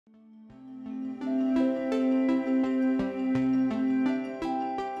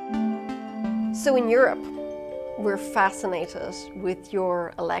So in Europe, we're fascinated with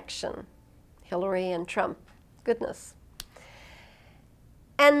your election, Hillary and Trump. Goodness.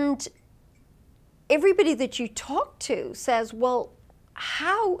 And everybody that you talk to says, well,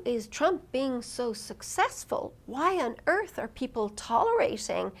 how is Trump being so successful? Why on earth are people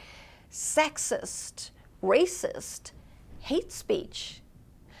tolerating sexist, racist, hate speech?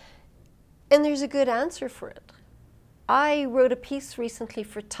 And there's a good answer for it. I wrote a piece recently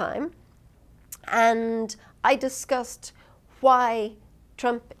for Time, and I discussed why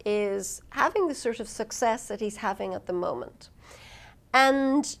Trump is having the sort of success that he's having at the moment.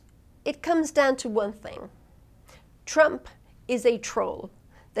 And it comes down to one thing. Trump is a troll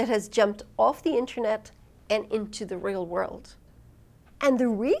that has jumped off the internet and into the real world. And the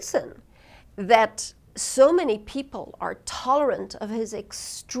reason that so many people are tolerant of his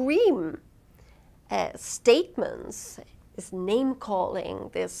extreme statements, this name-calling,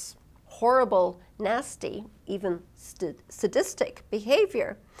 this horrible, nasty, even sadistic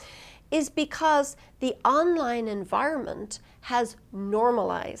behavior, is because the online environment has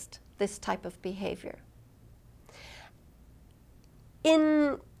normalized this type of behavior.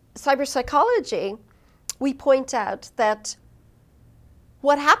 In cyberpsychology, we point out that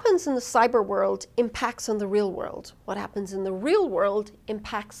what happens in the cyber world impacts on the real world. What happens in the real world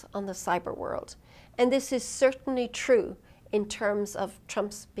impacts on the cyber world. And this is certainly true in terms of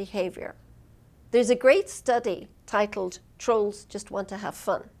Trump's behavior. There's a great study titled "Trolls Just Want to Have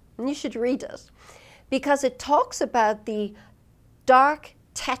Fun," and you should read it, because it talks about the dark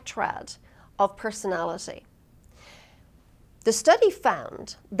tetrad of personality. The study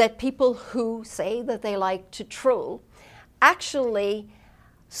found that people who say that they like to troll actually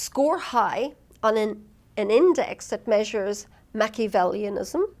score high on an index that measures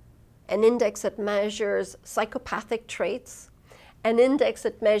Machiavellianism, an index that measures psychopathic traits, an index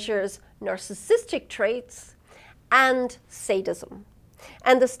that measures narcissistic traits, and sadism.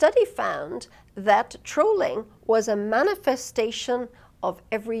 And the study found that trolling was a manifestation of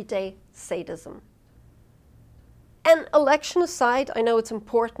everyday sadism. And election aside, I know it's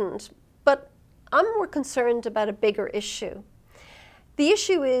important, but I'm more concerned about a bigger issue. The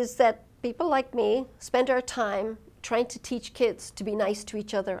issue is that people like me spend our time trying to teach kids to be nice to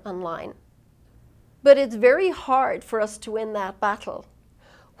each other online. But it's very hard for us to win that battle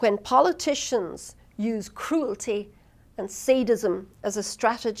when politicians use cruelty and sadism as a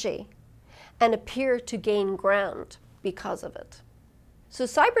strategy and appear to gain ground because of it. So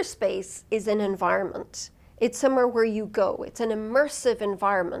cyberspace is an environment. It's somewhere where you go. It's an immersive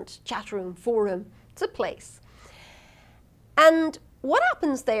environment, chat room, forum, it's a place. And what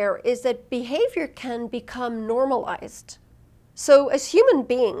happens there is that behavior can become normalized. So as human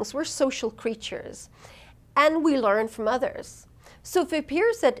beings, we're social creatures, and we learn from others. So if it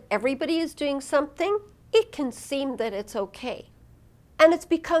appears that everybody is doing something, it can seem that it's okay. And it's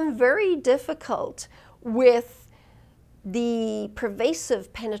become very difficult with the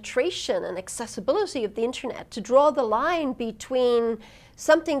pervasive penetration and accessibility of the internet to draw the line between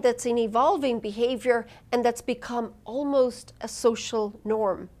something that's an evolving behavior and that's become almost a social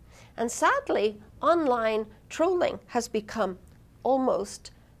norm. And sadly, online trolling has become almost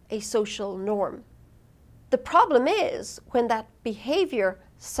a social norm. The problem is when that behavior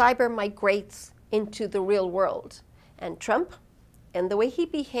cyber migrates into the real world. And Trump, and the way he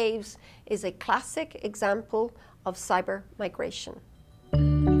behaves, is a classic example of cyber migration.